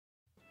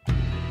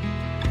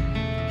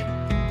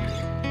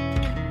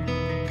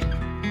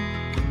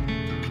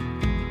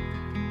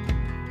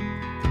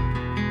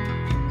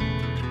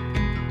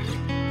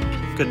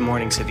Good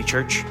morning, City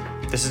Church.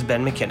 This is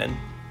Ben McKinnon.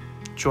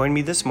 Join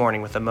me this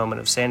morning with a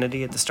moment of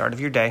sanity at the start of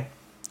your day,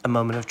 a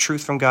moment of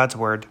truth from God's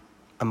Word,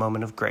 a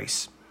moment of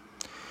grace.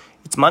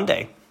 It's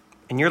Monday,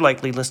 and you're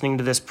likely listening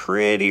to this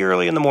pretty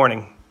early in the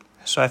morning,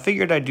 so I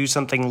figured I'd do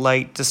something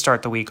light to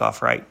start the week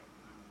off right.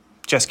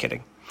 Just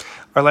kidding.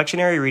 Our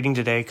lectionary reading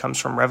today comes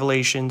from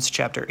Revelations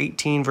chapter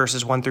 18,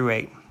 verses 1 through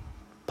 8.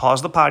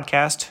 Pause the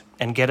podcast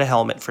and get a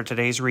helmet for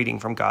today's reading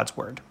from God's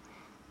Word.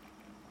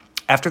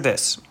 After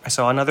this, I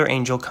saw another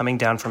angel coming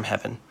down from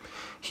heaven.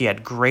 He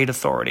had great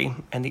authority,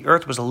 and the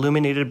earth was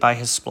illuminated by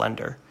his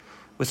splendor.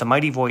 With a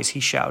mighty voice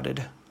he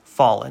shouted,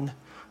 "Fallen!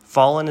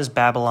 Fallen is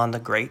Babylon the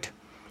Great.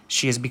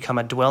 She has become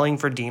a dwelling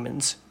for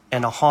demons,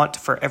 and a haunt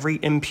for every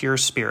impure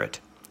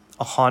spirit,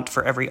 a haunt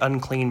for every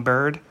unclean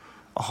bird,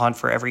 a haunt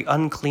for every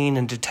unclean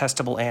and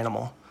detestable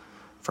animal.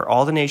 For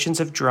all the nations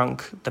have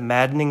drunk the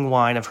maddening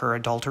wine of her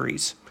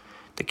adulteries.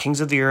 The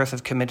kings of the earth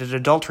have committed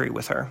adultery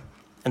with her,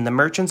 and the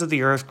merchants of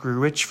the earth grew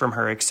rich from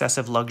her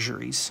excessive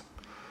luxuries."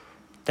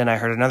 Then I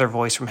heard another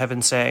voice from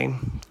heaven say,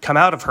 "Come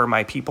out of her,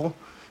 my people,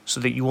 so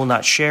that you will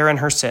not share in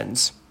her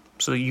sins,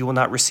 so that you will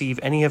not receive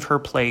any of her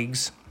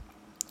plagues.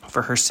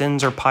 For her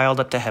sins are piled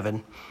up to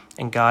heaven,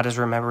 and God has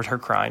remembered her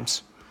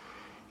crimes.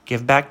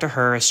 Give back to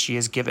her as she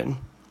has given.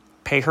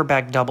 Pay her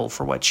back double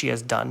for what she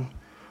has done.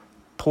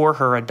 Pour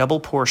her a double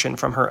portion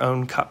from her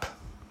own cup.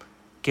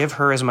 Give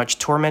her as much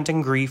torment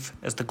and grief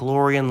as the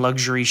glory and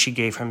luxury she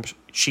gave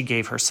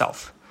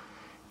herself.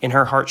 In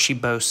her heart she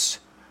boasts,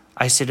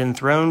 'I sit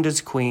enthroned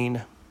as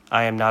queen.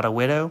 I am not a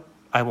widow.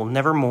 I will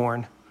never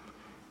mourn.'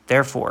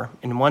 Therefore,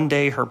 in one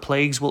day her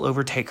plagues will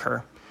overtake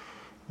her,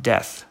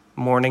 death,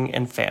 mourning,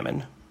 and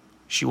famine.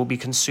 She will be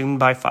consumed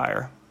by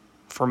fire,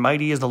 for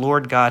mighty is the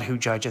Lord God who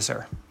judges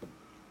her."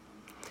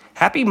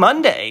 Happy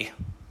Monday!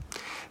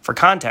 For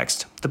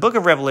context, the book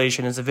of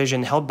Revelation is a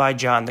vision held by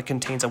John that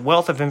contains a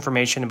wealth of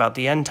information about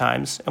the end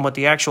times and what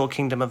the actual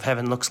kingdom of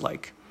heaven looks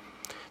like.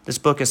 This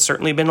book has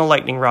certainly been a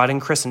lightning rod in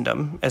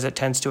Christendom, as it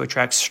tends to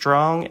attract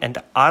strong and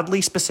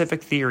oddly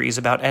specific theories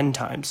about end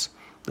times,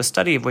 the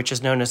study of which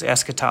is known as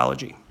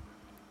eschatology.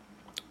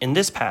 In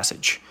this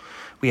passage,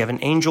 we have an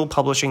angel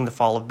publishing the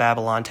fall of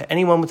Babylon to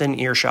anyone within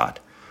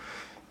earshot.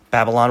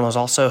 Babylon was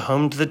also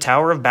home to the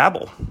Tower of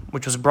Babel,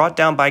 which was brought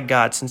down by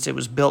God since it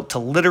was built to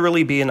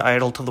literally be an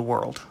idol to the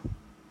world.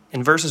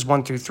 In verses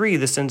 1 through 3,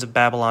 the sins of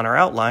Babylon are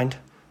outlined,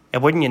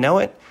 and wouldn't you know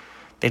it,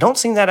 they don't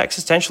seem that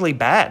existentially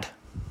bad.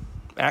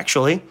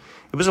 Actually,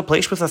 it was a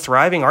place with a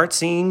thriving art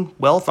scene,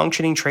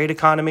 well-functioning trade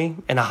economy,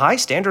 and a high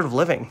standard of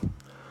living.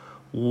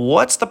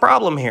 What's the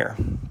problem here?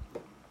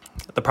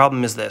 The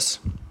problem is this: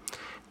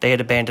 they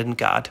had abandoned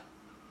God.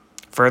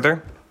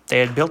 Further, they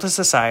had built a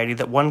society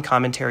that one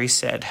commentary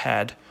said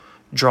had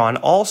drawn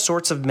all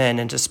sorts of men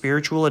into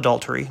spiritual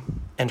adultery,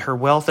 and her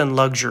wealth and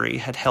luxury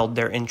had held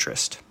their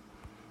interest.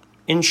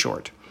 In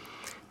short,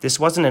 this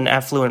wasn't an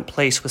affluent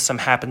place with some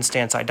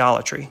happenstance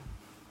idolatry.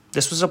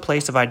 This was a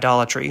place of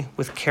idolatry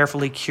with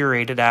carefully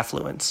curated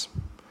affluence.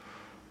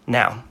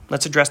 Now,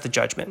 let's address the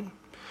judgment.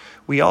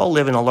 We all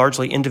live in a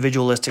largely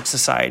individualistic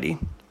society,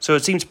 so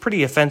it seems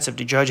pretty offensive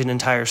to judge an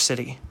entire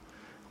city.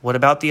 What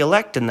about the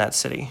elect in that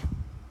city?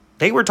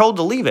 They were told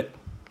to leave it.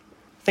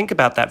 Think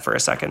about that for a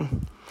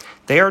second.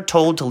 They are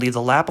told to leave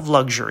the lap of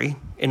luxury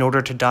in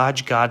order to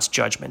dodge God's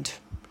judgment.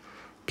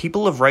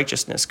 People of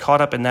righteousness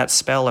caught up in that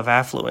spell of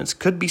affluence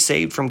could be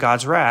saved from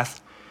God's wrath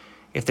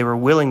if they were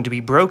willing to be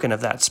broken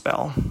of that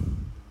spell.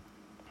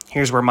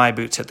 Here's where my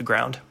boots hit the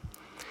ground.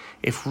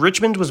 If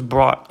Richmond was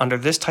brought under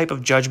this type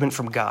of judgment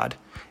from God,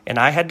 and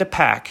I had to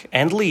pack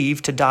and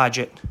leave to dodge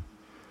it,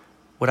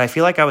 would I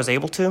feel like I was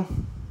able to?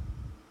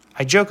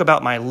 I joke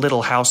about my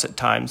little house at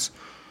times,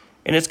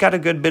 and it's got a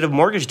good bit of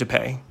mortgage to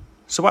pay,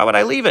 so why would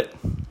I leave it?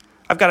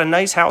 I've got a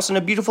nice house in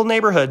a beautiful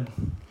neighborhood.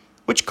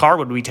 Which car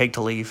would we take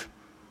to leave?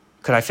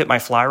 Could I fit my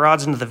fly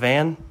rods into the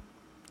van?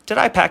 Did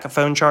I pack a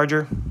phone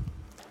charger?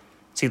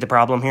 See the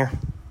problem here?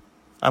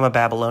 I'm a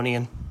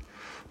Babylonian.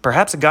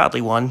 Perhaps a godly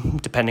one,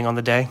 depending on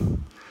the day.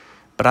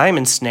 But I am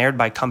ensnared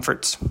by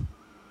comforts.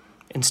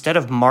 Instead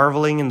of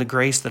marveling in the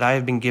grace that I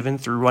have been given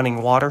through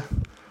running water,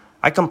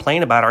 I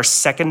complain about our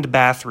second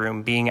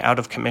bathroom being out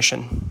of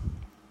commission.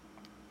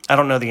 I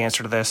don't know the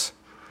answer to this.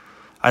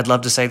 I'd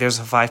love to say there's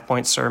a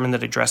 5-point sermon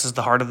that addresses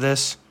the heart of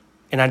this,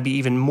 and I'd be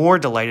even more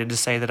delighted to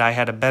say that I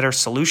had a better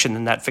solution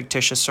than that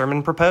fictitious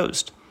sermon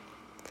proposed.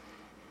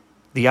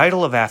 The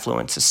idol of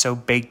affluence is so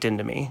baked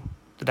into me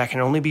that I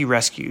can only be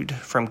rescued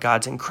from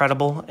God's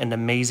incredible and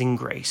amazing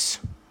grace.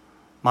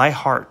 My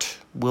heart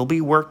will be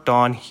worked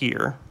on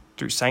here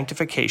through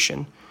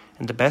sanctification,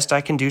 and the best I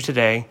can do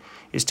today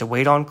is to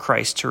wait on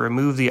Christ to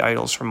remove the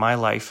idols from my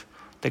life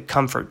that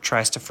comfort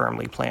tries to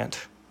firmly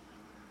plant.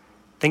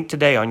 Think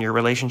today on your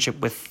relationship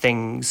with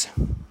things,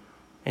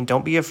 and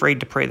don't be afraid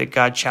to pray that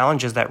God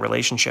challenges that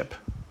relationship.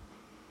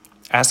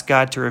 Ask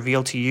God to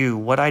reveal to you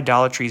what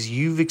idolatries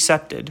you've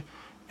accepted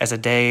as a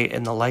day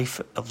in the life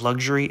of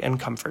luxury and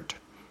comfort.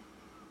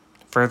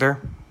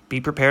 Further, be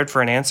prepared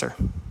for an answer.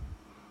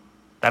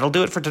 That'll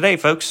do it for today,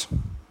 folks.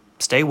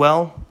 Stay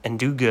well and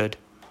do good.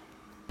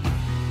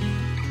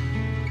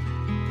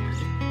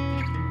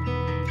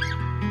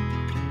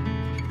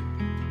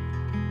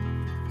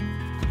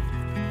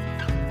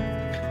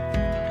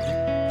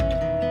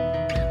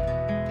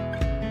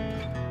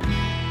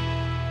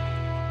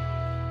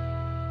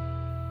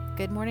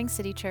 Good Morning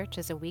City Church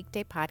is a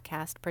weekday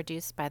podcast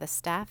produced by the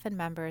staff and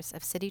members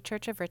of City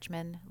Church of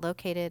Richmond,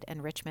 located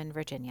in Richmond,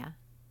 Virginia.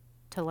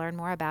 To learn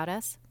more about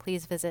us,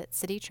 please visit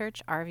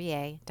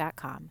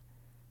citychurchrva.com.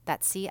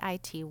 That's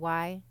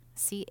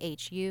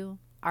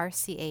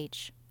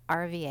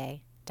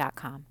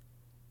citychurchrva.com.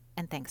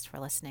 And thanks for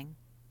listening.